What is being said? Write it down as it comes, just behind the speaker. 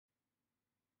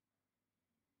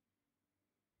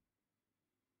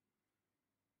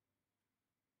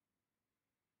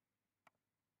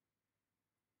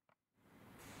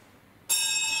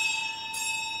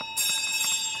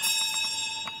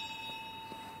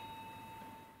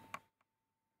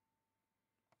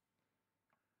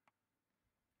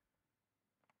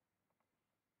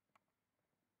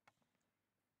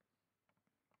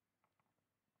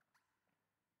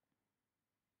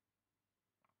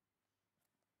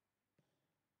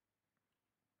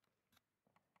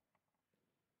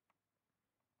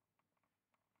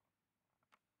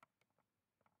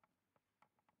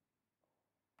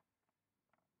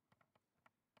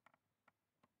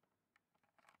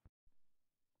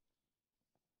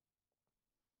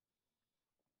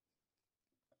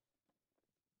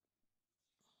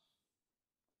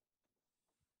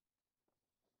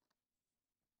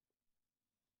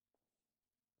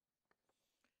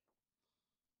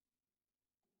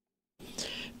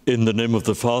In the name of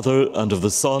the Father, and of the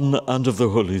Son, and of the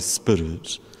Holy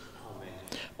Spirit.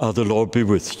 Amen. The Lord be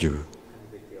with you.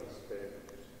 And with your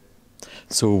spirit.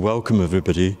 So welcome,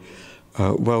 everybody.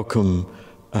 Welcome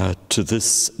to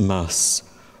this Mass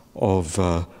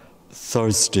of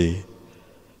Thursday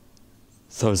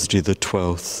the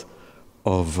 12th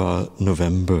of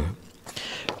November.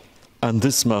 And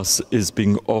this Mass is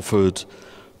being offered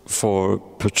for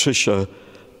Patricia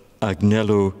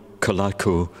Agnello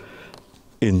Colaco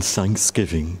in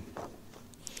thanksgiving.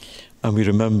 And we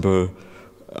remember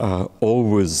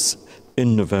always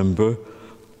in November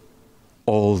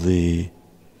all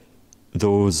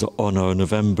those on our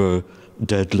November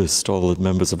dead list, all the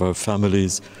members of our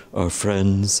families, our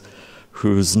friends,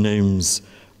 whose names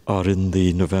are in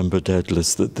the November dead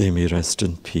list, that they may rest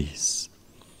in peace.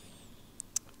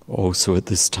 Also at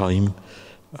this time,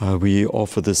 we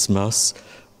offer this Mass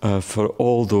for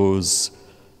all those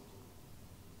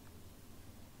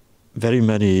very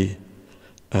many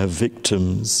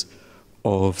victims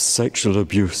of sexual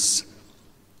abuse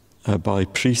by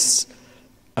priests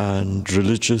and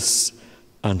religious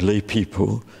and lay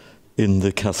people in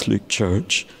the Catholic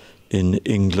Church in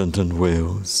England and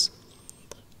Wales.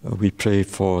 We pray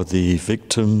for the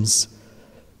victims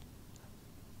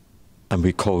and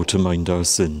we call to mind our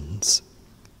sins.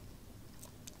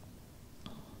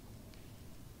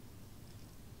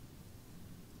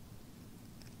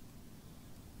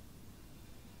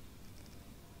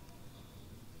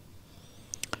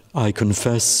 I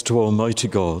confess to Almighty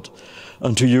God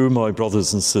and to you, my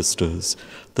brothers and sisters,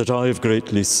 that I have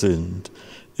greatly sinned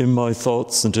in my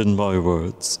thoughts and in my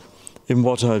words, in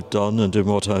what I have done and in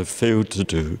what I have failed to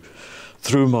do,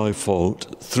 through my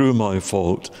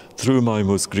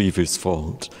most grievous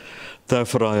fault.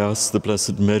 Therefore I ask the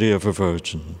Blessed Mary, ever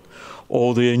Virgin,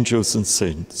 all the angels and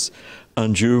saints,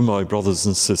 and you, my brothers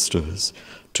and sisters,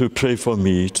 to pray for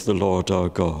me to the Lord our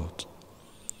God.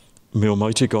 May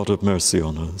Almighty God have mercy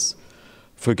on us,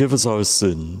 forgive us our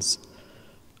sins,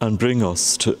 and bring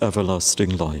us to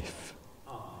everlasting life.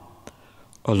 Amen.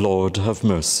 O Lord, have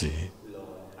mercy. Lord,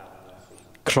 have mercy.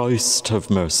 Christ, have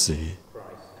mercy. Christ,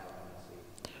 have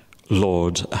mercy.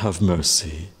 Lord, have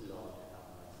mercy. Lord,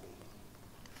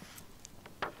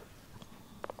 have mercy.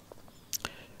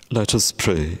 Let us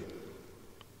pray.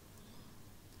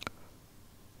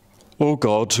 O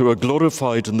God, who are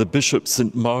glorified in the Bishop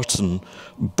St. Martin,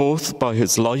 both by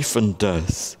his life and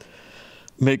death,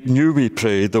 make new, we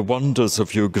pray, the wonders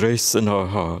of your grace in our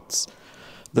hearts,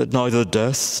 that neither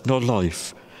death nor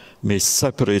life may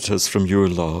separate us from your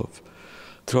love.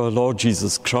 Through our Lord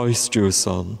Jesus Christ, your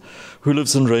Son, who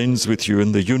lives and reigns with you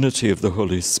in the unity of the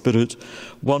Holy Spirit,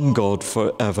 one God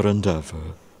for ever and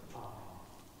ever.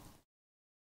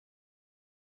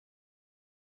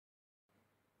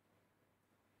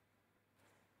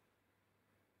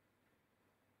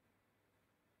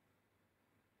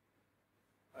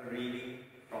 A reading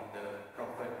from the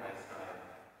prophet Isaiah.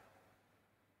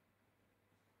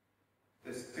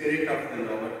 The Spirit of the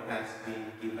Lord has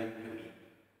been given to me,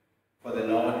 for the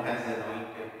Lord has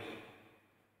anointed me.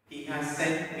 He has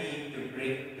sent me to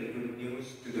bring the good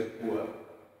news to the poor,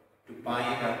 to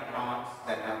bind up hearts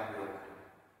that are broken,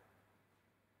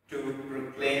 to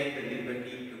proclaim the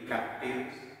liberty to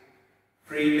captives,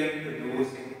 freedom to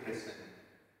those in prison,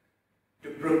 to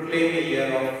proclaim a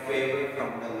year of favor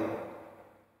from the Lord,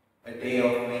 a day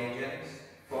of vengeance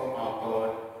for our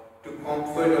God, to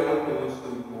comfort all those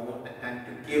who mourn and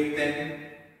to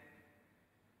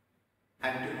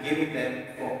give them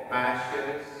for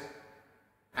ashes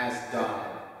as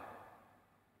garment,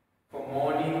 for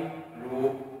mourning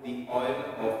robe the oil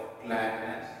of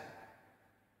gladness,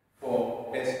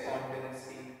 for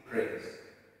despondency praise.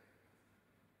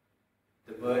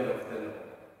 The word of the Lord.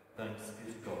 Thanks be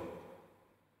to God.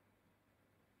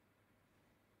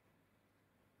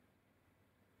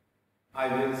 I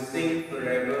will sing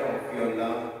forever of your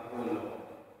love, O Lord.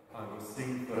 I will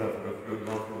sing forever of your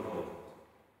love, O Lord.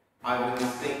 I will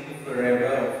sing forever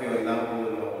of your love, O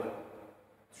Lord.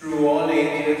 Through all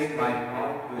ages my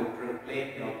mouth will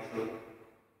proclaim your truth.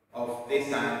 Of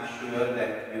this I am sure,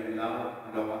 that you love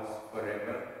laws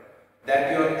forever,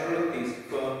 that your truth is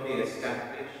firmly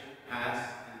established as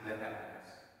in the heavens.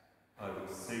 I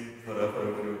will sing forever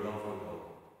of your love, O Lord.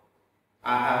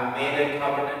 I have made a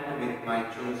covenant with my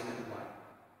chosen one.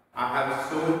 I have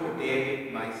sworn to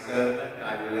David my servant,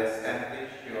 I will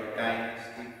establish your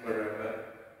dynasty forever,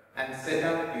 and set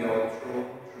up your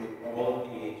throne through all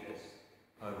the ages.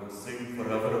 I will sing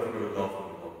forever of your love, O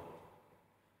Lord.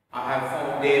 I have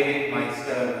found David my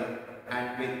servant,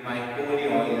 and with my holy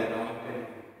oil anointed him.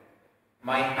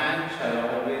 My hand shall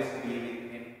always be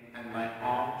with him, and my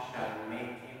arm shall make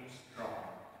him strong.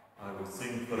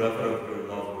 forever of your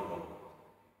love, O God.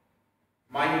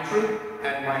 My truth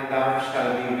and my love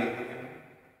shall be with him.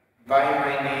 By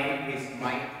my name his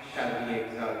might shall be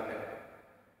exalted.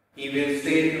 He will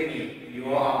say to me,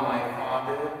 You are my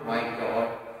Father, my God,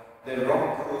 the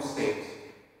rock who saves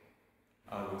me.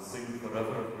 I will sing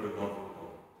forever of your love, O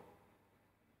God.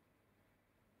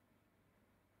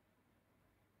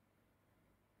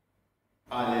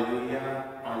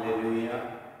 Alleluia,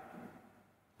 alleluia.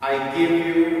 I give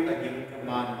you a new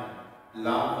commandment.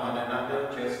 Love one another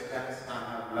just as I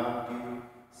have loved you,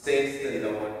 says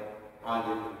the Lord.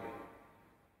 Alleluia.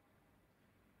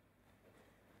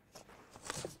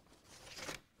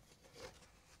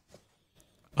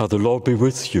 The Lord be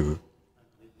with you.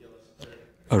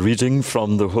 A reading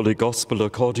from the Holy Gospel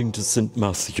according to St.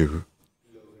 Matthew.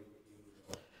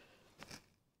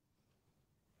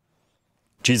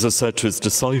 Jesus said to his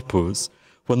disciples,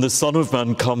 When the Son of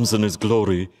Man comes in his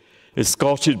glory,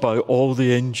 escorted by all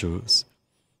the angels,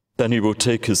 then he will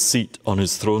take his seat on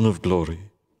his throne of glory.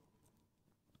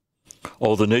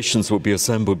 All the nations will be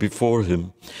assembled before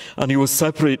him, and he will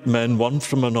separate men one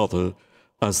from another,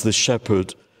 as the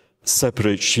shepherd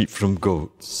separates sheep from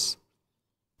goats.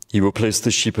 He will place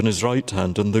the sheep on his right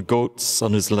hand and the goats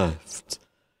on his left.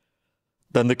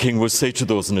 Then the king will say to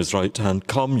those on his right hand,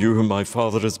 Come, you whom my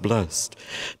Father has blessed.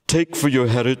 Take for your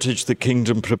heritage the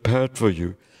kingdom prepared for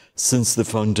you since the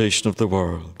foundation of the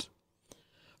world.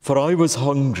 For I was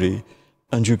hungry,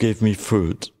 and you gave me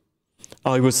food.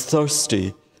 I was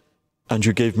thirsty, and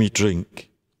you gave me drink.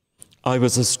 I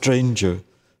was a stranger,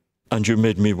 and you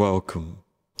made me welcome.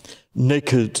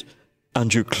 Naked,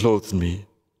 and you clothed me.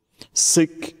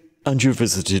 Sick, and you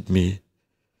visited me.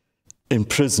 In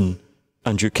prison,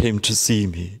 and you came to see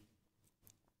me.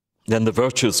 Then the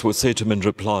virtuous will say to him in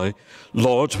reply,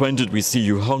 Lord, when did we see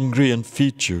you hungry and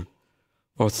feed you,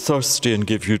 or thirsty and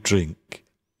give you drink?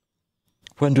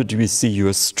 When did we see you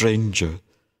a stranger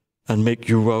and make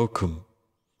you welcome,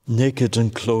 naked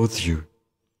and clothe you,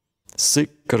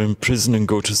 sick or in prison and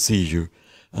go to see you?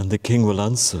 And the king will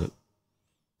answer,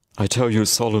 I tell you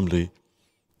solemnly,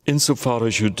 insofar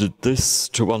as you did this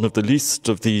to one of the least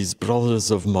of these brothers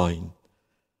of mine,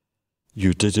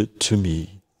 you did it to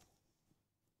me.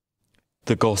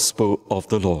 The Gospel of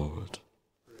the Lord.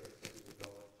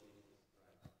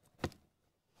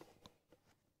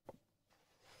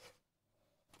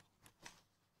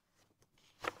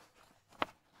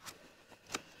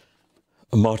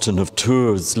 Martin of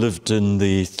Tours lived in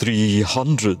the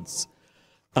 300s,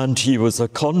 and he was a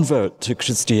convert to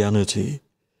Christianity.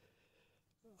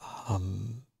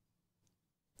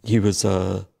 He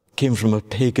came from a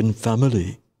pagan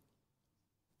family,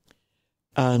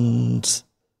 and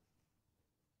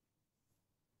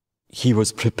he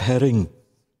was preparing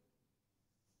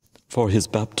for his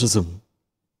baptism.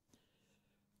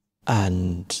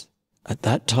 And at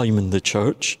that time in the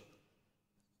church,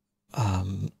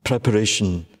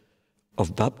 preparation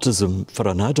of baptism for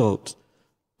an adult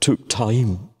took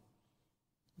time.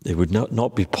 It would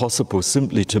not be possible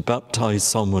simply to baptize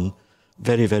someone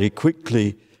very, very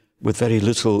quickly with very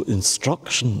little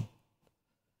instruction.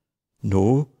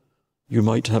 No, you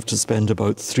might have to spend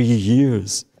about 3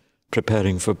 years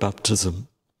preparing for baptism.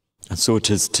 And so it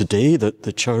is today that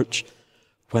the church,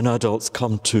 when adults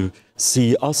come to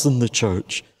see us in the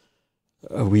church,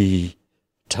 we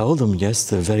tell them, yes,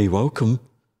 they're very welcome,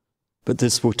 but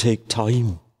this will take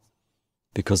time,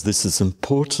 because this is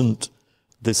important.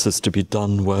 This is to be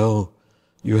done well.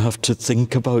 You have to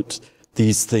think about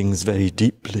these things very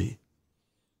deeply.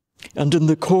 And in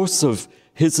the course of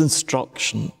his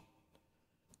instruction,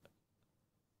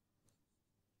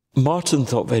 Martin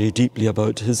thought very deeply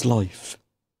about his life.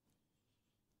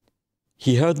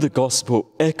 He heard the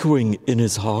gospel echoing in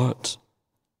his heart,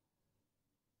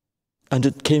 and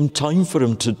it came time for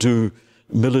him to do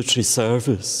military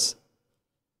service.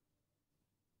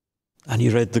 And he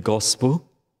read the gospel,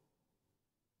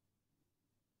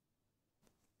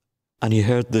 and he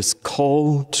heard this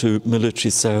call to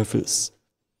military service,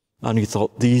 and he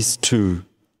thought, these two,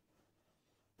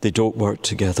 they don't work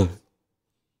together.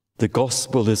 The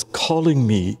gospel is calling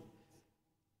me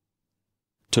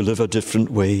to live a different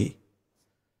way,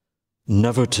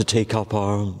 never to take up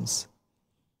arms,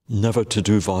 never to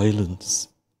do violence.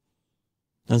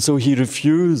 And so he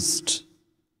refused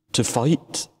to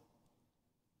fight.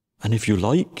 And if you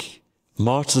like,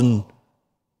 Martin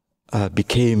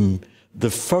became the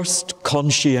first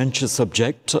conscientious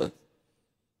objector,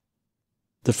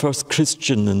 the first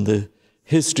Christian in the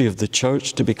history of the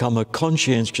church to become a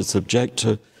conscientious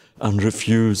objector and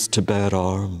refuse to bear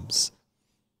arms.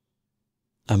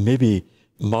 And maybe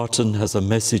Martin has a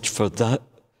message for that,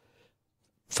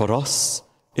 for us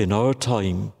in our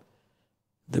time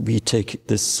that we take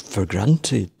this for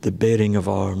granted, the bearing of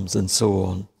arms and so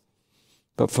on.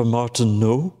 But for Martin,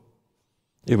 no.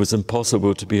 It was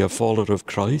impossible to be a follower of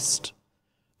Christ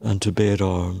and to bear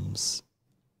arms.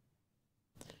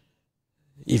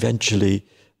 Eventually,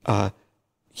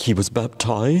 he was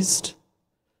baptized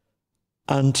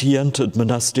and he entered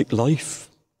monastic life.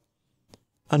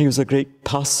 And he was a great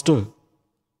pastor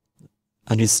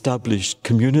and established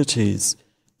communities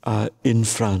in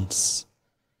France.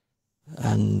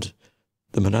 And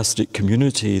the monastic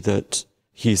community that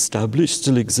he established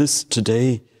still exists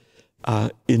today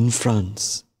in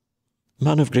France.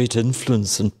 Man of great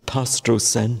influence and pastoral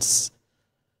sense.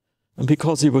 And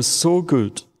because he was so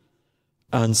good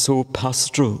and so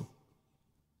pastoral,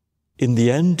 in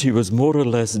the end he was more or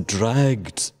less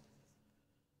dragged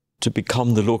to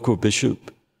become the local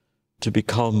bishop, to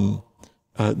become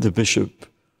the Bishop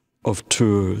of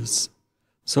Tours.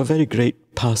 So a very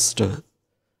great pastor,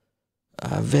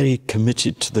 very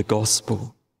committed to the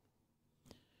gospel.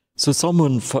 So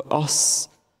someone for us,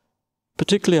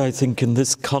 particularly I think in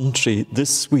this country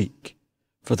this week,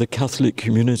 for the Catholic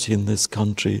community in this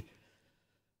country,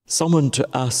 someone to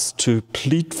ask to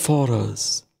plead for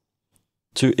us,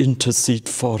 to intercede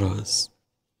for us.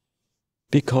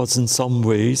 Because in some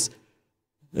ways,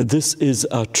 this is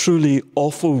a truly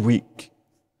awful week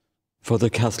for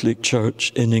the Catholic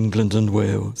Church in England and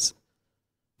Wales.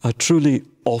 A truly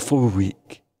awful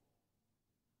week.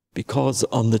 Because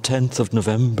on the 10th of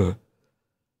November,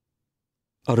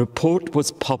 a report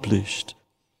was published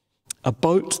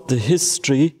about the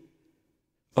history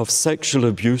of sexual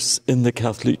abuse in the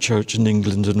Catholic Church in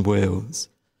England and Wales.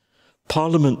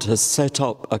 Parliament has set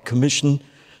up a commission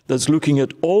that's looking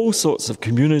at all sorts of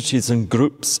communities and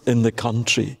groups in the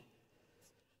country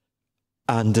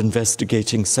and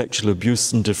investigating sexual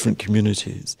abuse in different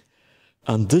communities.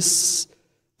 And this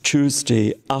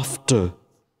Tuesday, after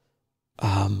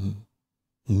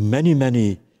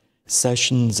many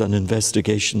sessions and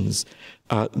investigations,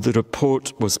 the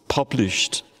report was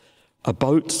published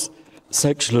about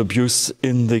sexual abuse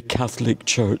in the Catholic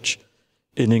Church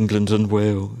in England and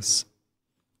Wales.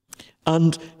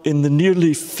 And in the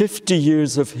nearly 50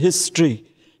 years of history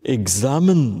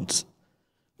examined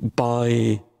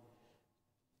by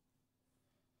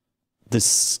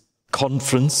this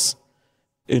conference,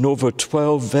 in over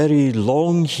 12 very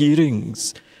long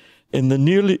hearings, in the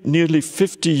nearly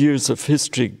 50 years of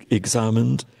history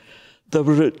examined, there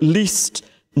were at least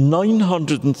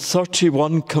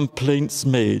 931 complaints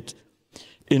made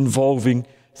involving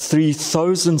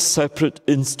 3,000 separate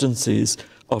instances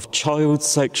of child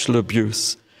sexual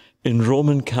abuse in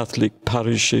Roman Catholic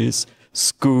parishes,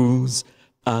 schools,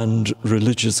 and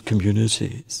religious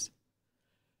communities.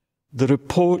 The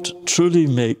report truly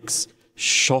makes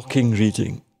shocking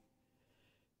reading.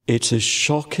 It is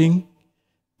shocking,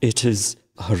 it is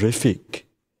horrific,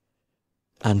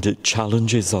 and it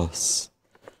challenges us.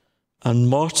 And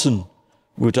Martin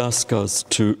would ask us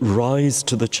to rise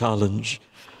to the challenge,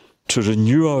 to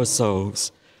renew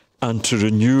ourselves and to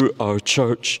renew our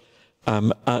church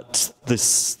at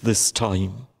this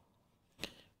time.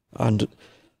 And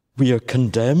we are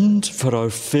condemned for our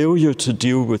failure to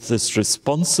deal with this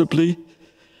responsibly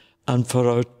and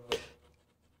for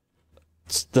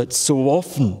that so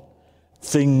often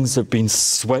things have been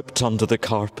swept under the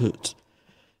carpet,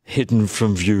 hidden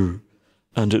from view,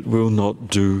 and it will not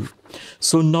do.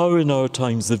 So now in our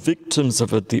times, the victims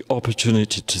have had the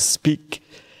opportunity to speak,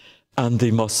 and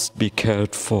they must be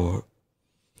cared for.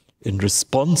 In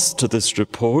response to this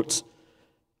report,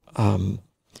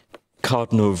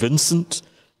 Cardinal Vincent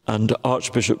and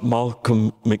Archbishop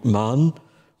Malcolm McMahon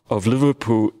of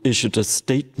Liverpool issued a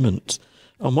statement.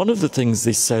 And one of the things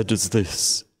they said is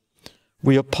this: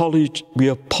 we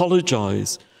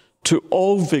apologize to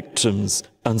all victims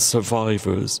and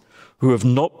survivors who have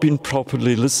not been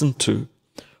properly listened to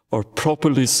or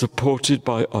properly supported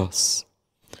by us.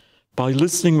 By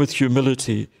listening with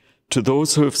humility to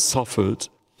those who have suffered,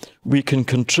 we can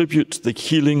contribute to the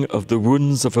healing of the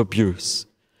wounds of abuse,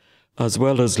 as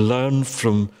well as learn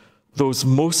from those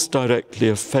most directly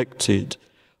affected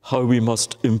how we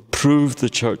must improve the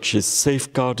Church's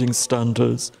safeguarding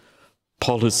standards,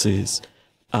 policies,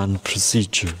 and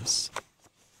procedures.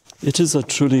 It is a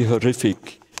truly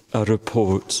horrific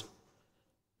report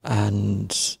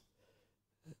and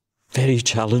very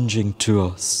challenging to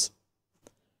us.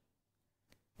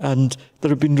 And there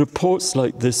have been reports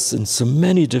like this in so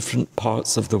many different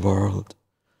parts of the world.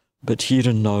 But here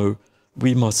and now,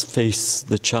 we must face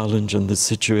the challenge and the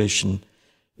situation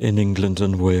in England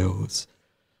and Wales.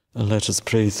 And let us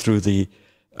pray through the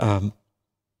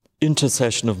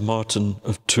intercession of Martin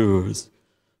of Tours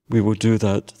we will do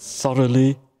that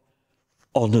thoroughly,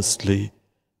 honestly,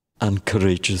 and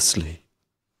courageously.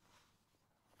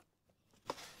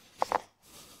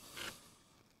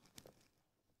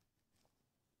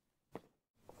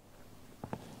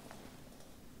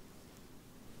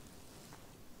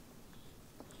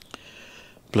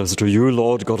 Blessed are you,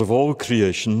 Lord, God of all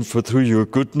creation, for through your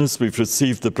goodness we've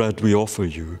received the bread we offer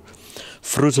you,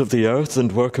 fruit of the earth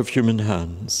and work of human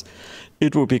hands.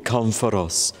 It will become for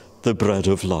us the bread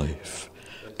of life.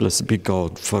 Blessed be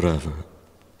God forever.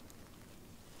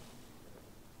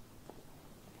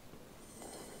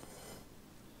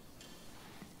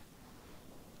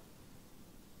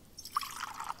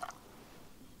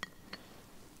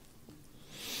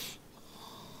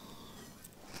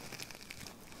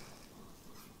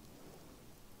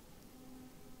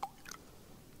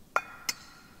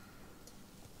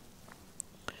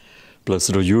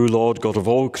 Blessed are you, Lord, God of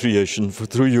all creation, for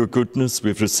through your goodness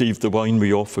we've received the wine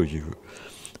we offer you,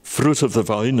 fruit of the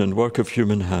vine and work of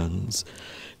human hands.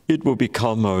 It will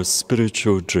become our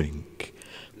spiritual drink.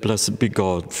 Blessed be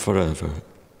God forever.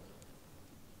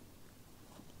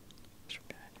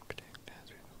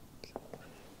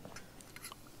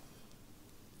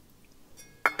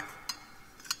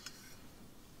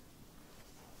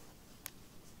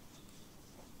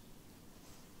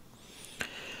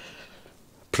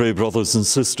 Pray, brothers and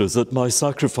sisters, that my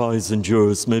sacrifice and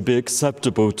yours may be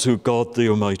acceptable to God the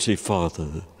Almighty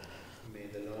Father. May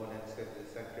the Lord accept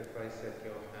the sacrifice at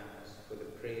your hands for the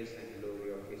praise and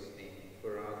glory of his name,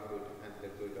 for our good and the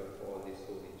good of all his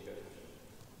holy church.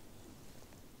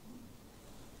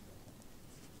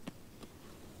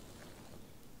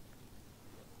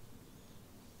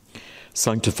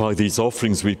 Sanctify these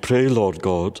offerings, we pray, Lord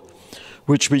God,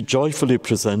 which we joyfully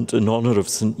present in honour of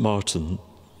St. Martin,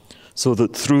 so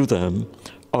that through them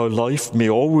our life may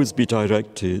always be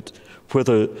directed,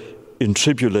 whether in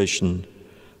tribulation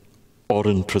or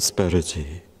in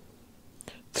prosperity.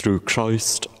 Through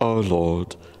Christ our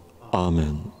Lord.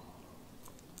 Amen.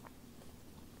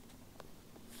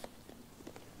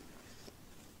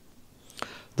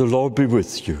 The Lord be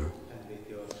with you.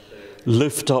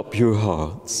 Lift up your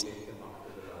hearts.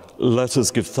 Let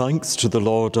us give thanks to the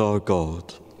Lord our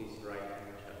God.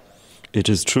 It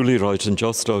is truly right and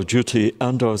just, our duty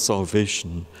and our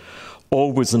salvation,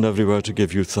 always and everywhere to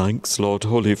give you thanks, Lord,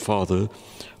 Holy Father,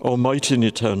 Almighty and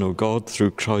eternal God,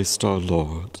 through Christ our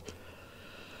Lord.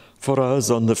 For as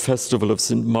on the festival of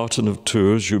St. Martin of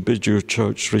Tours you bid your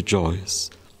church rejoice,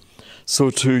 so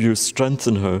too you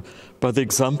strengthen her by the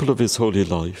example of his holy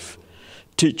life,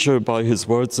 teach her by his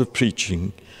words of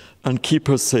preaching, and keep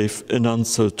her safe in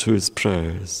answer to his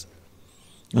prayers.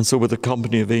 And so with the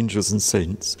company of angels and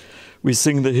saints, we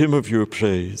sing the hymn of your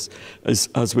praise,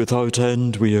 as without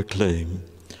end we acclaim.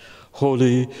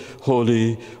 Holy,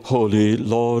 holy, holy,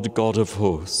 Lord God of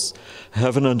hosts,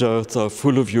 heaven and earth are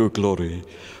full of your glory.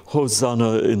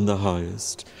 Hosanna in the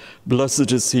highest.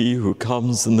 Blessed is he who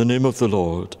comes in the name of the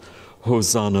Lord.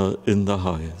 Hosanna in the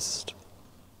highest.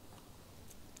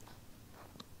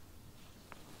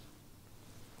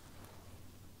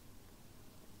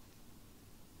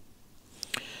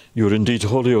 You are indeed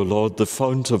holy, O Lord, the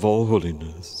fount of all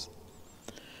holiness.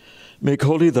 Make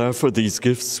holy, therefore, these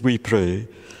gifts, we pray,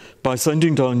 by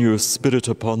sending down your Spirit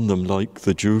upon them like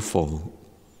the dewfall,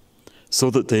 so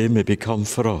that they may become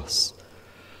for us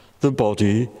the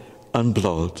body and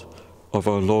blood of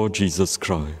our Lord Jesus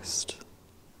Christ.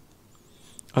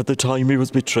 At the time he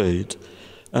was betrayed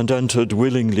and entered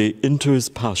willingly into his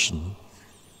passion,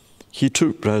 he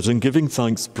took bread and, giving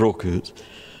thanks, broke it,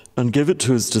 and gave it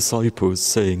to his disciples,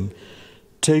 saying,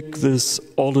 "Take this,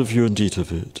 all of you, and eat of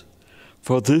it,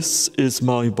 for this is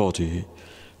my body,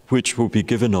 which will be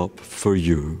given up for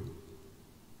you."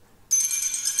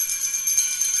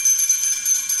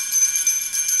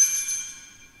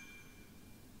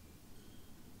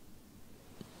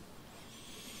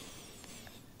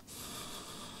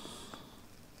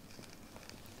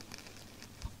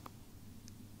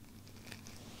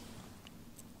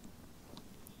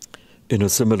 In a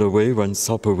similar way, when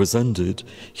supper was ended,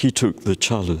 he took the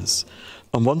chalice,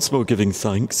 and once more giving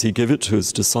thanks, he gave it to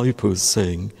his disciples,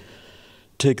 saying,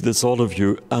 "Take this, all of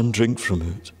you, and drink from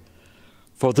it.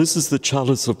 For this is the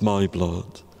chalice of my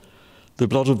blood, the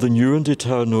blood of the new and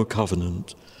eternal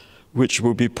covenant, which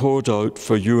will be poured out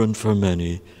for you and for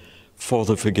many for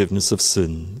the forgiveness of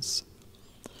sins.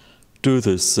 Do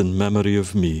this in memory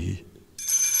of me."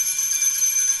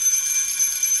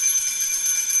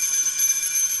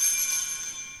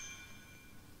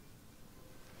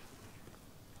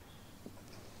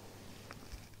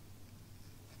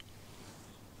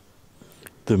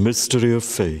 The mystery of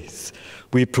faith.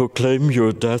 We proclaim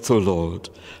your death, O Lord,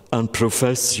 and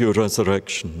profess your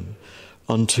resurrection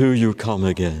until you come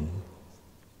again.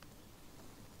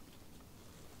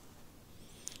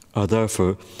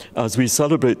 Therefore, as we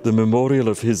celebrate the memorial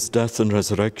of his death and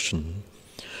resurrection,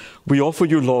 we offer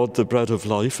you, Lord, the bread of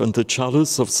life and the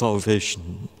chalice of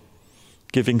salvation,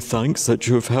 giving thanks that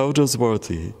you have held us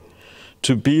worthy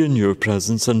to be in your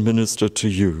presence and minister to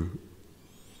you.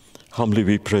 Humbly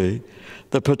we pray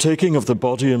that, partaking of the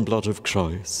body and blood of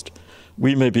Christ,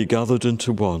 we may be gathered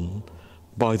into one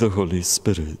by the Holy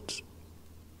Spirit.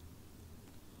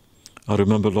 I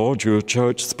remember, Lord, your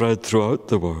church spread throughout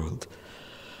the world,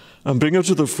 and bring her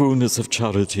to the fullness of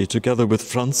charity, together with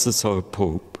Francis our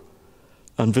Pope,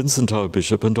 and Vincent our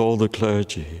Bishop, and all the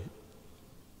clergy.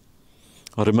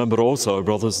 I remember also our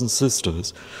brothers and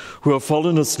sisters who have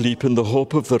fallen asleep in the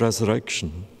hope of the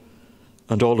resurrection,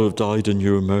 and all who have died in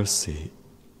your mercy.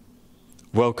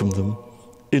 Welcome them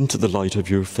into the light of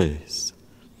your face.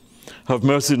 Have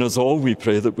mercy on us all, we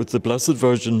pray, that with the Blessed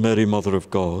Virgin Mary, Mother of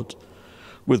God,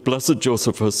 with blessed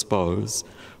Joseph, her spouse,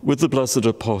 with the blessed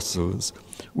apostles,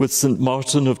 with St.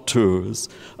 Martin of Tours,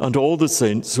 and all the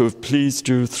saints who have pleased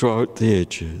you throughout the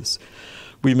ages,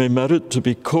 we may merit to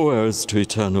be co-heirs to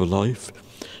eternal life,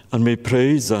 and may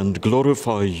praise and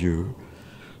glorify you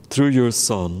through your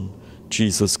Son,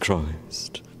 Jesus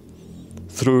Christ.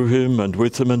 Through him, and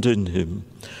with him, and in him,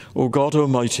 O God,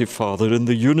 Almighty Father, in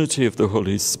the unity of the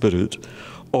Holy Spirit,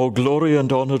 all glory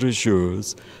and honor is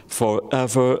yours, for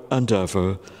ever and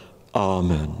ever.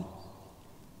 Amen.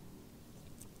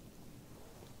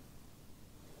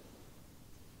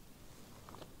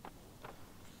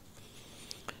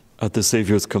 At the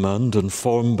Saviour's command, and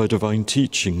formed by divine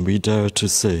teaching, we dare to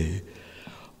say,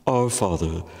 Our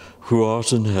Father, who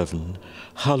art in heaven,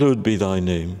 hallowed be thy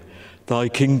name. Thy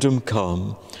kingdom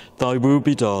come, thy will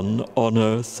be done on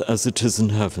earth as it is in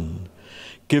heaven.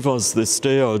 Give us this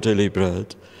day our daily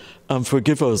bread, and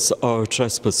forgive us our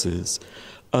trespasses,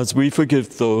 as we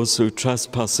forgive those who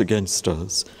trespass against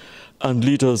us. And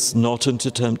lead us not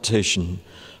into temptation,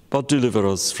 but deliver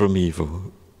us from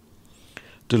evil.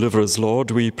 Deliver us,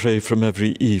 Lord, we pray, from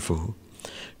every evil.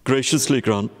 Graciously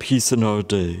grant peace in our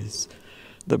days,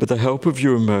 that with the help of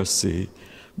your mercy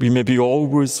we may be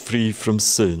always free from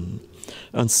sin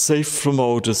and safe from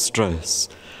all distress,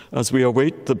 as we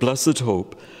await the blessed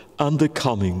hope and the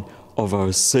coming of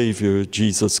our Saviour,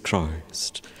 Jesus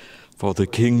Christ. For the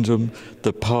kingdom,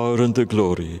 the power, and the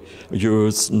glory are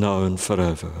yours now and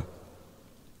forever.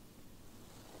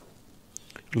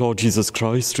 Lord Jesus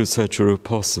Christ, who said to your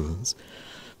apostles,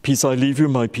 Peace I leave you,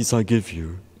 my peace I give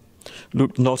you.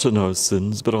 Look not on our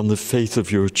sins, but on the faith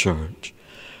of your church,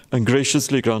 and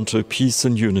graciously grant her peace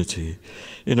and unity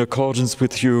in accordance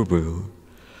with your will,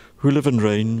 who live and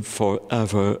reign for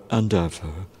ever and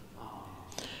ever.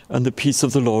 And the peace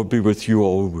of the Lord be with you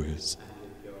always.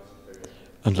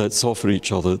 And let's offer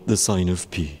each other the sign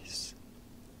of peace.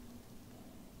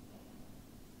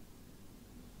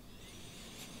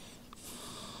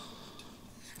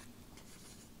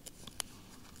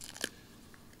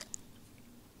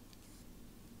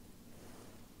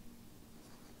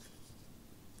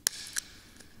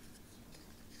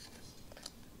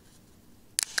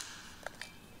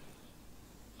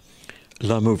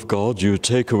 Lamb of God, you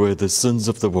take away the sins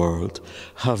of the world,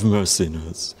 have mercy on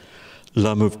us.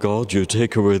 Lamb of God, you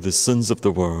take away the sins of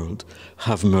the world,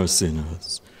 have mercy on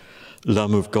us.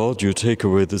 Lamb of God, you take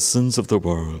away the sins of the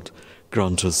world,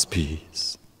 grant us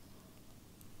peace.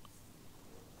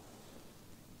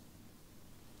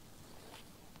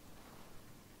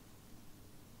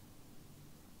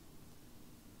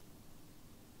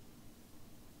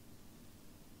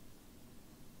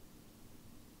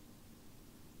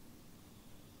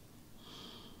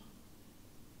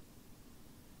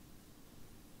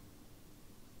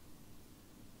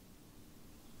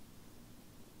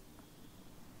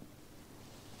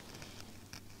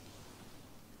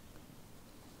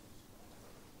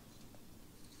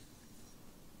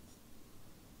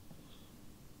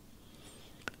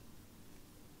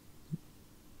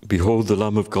 Behold the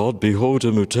Lamb of God, behold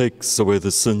him who takes away the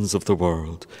sins of the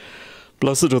world.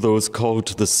 Blessed are those called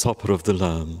to the supper of the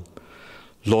Lamb.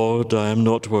 Lord, I am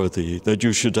not worthy that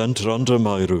you should enter under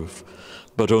my roof,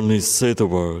 but only say the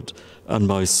word, and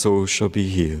my soul shall be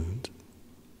healed.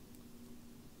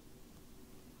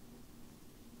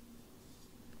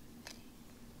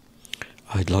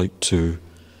 I'd like to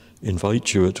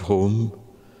invite you at home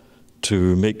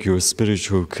to make your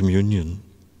spiritual communion,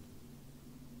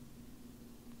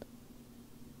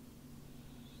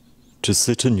 to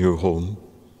sit in your home,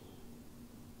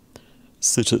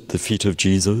 sit at the feet of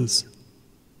Jesus,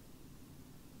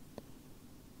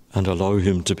 and allow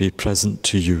him to be present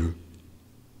to you.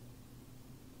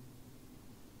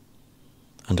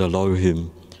 And allow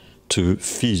him to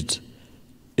feed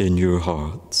in your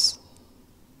hearts.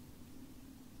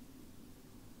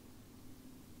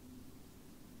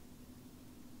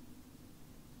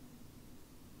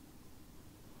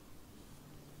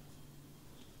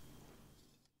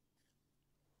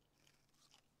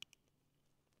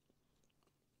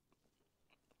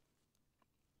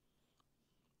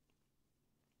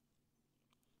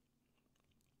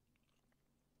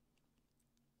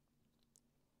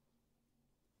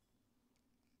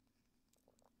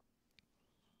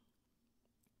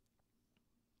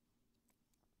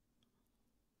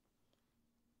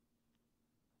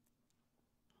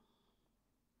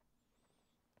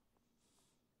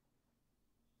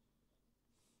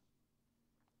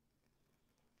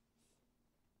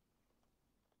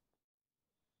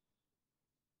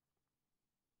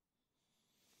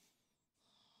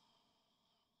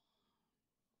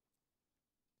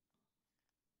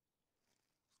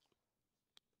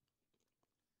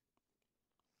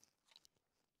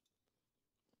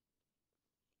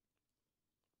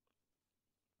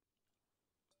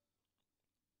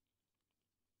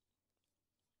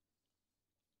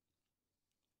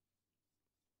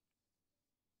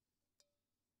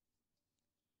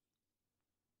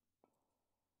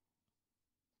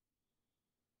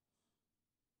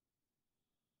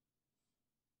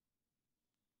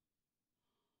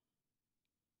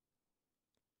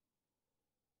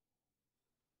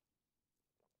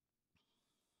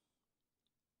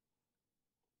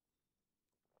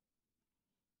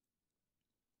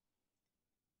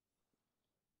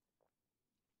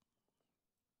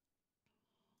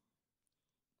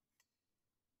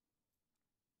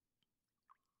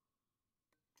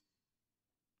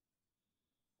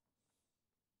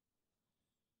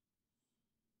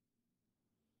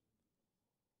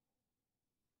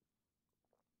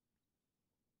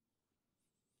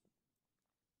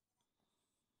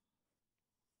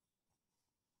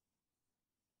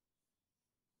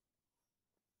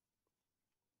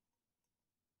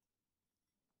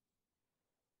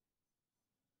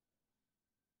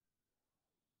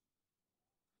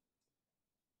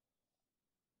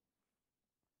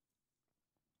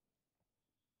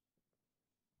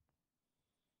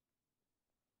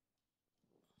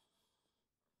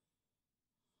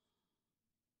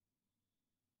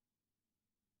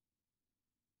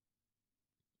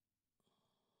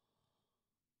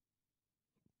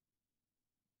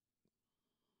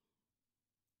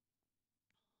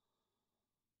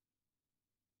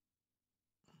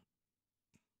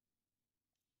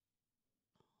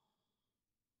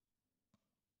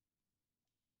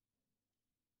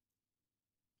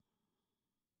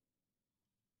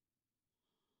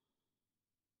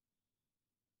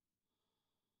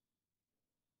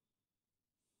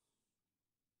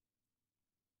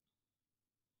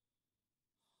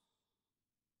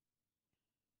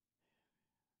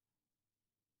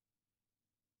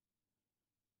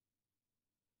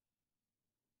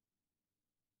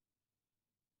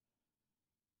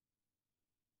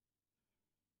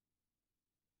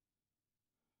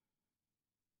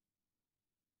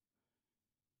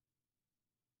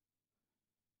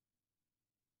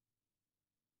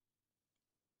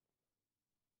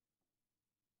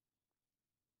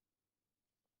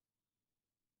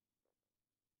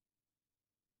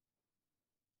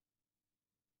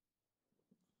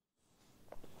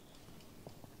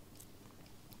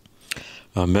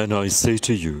 Amen, I say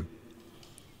to you,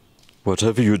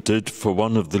 whatever you did for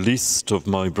one of the least of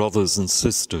my brothers and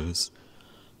sisters,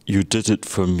 you did it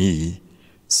for me,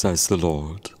 says the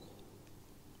Lord.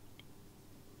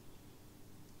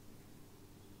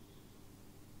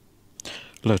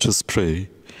 Let us pray.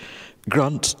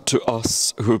 Grant to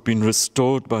us who have been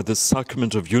restored by the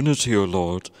sacrament of unity, O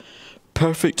Lord,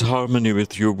 perfect harmony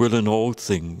with your will in all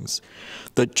things,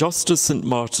 that just as St.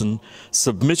 Martin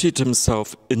submitted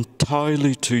himself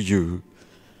entirely to you,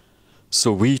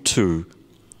 so we too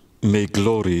may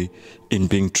glory in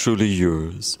being truly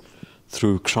yours.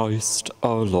 Through Christ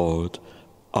our Lord.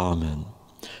 Amen.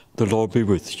 The Lord be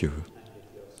with you.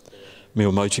 May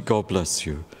Almighty God bless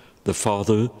you, the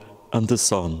Father and the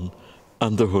Son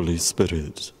and the Holy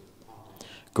Spirit.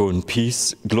 Go in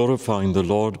peace, glorifying the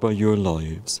Lord by your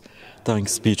lives.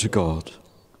 Thanks be to God.